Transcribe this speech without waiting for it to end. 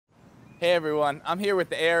Hey everyone, I'm here with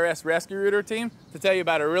the ARS Rescue Router team to tell you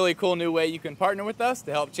about a really cool new way you can partner with us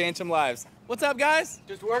to help change some lives. What's up, guys?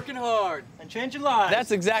 Just working hard and changing lives.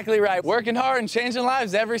 That's exactly right. Working hard and changing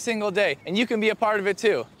lives every single day, and you can be a part of it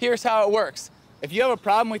too. Here's how it works. If you have a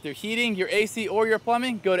problem with your heating, your AC, or your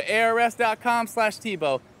plumbing, go to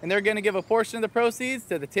ars.com/Tebow, and they're gonna give a portion of the proceeds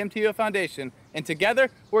to the Tim Tebow Foundation. And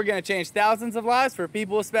together, we're gonna change thousands of lives for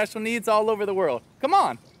people with special needs all over the world. Come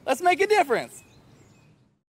on, let's make a difference.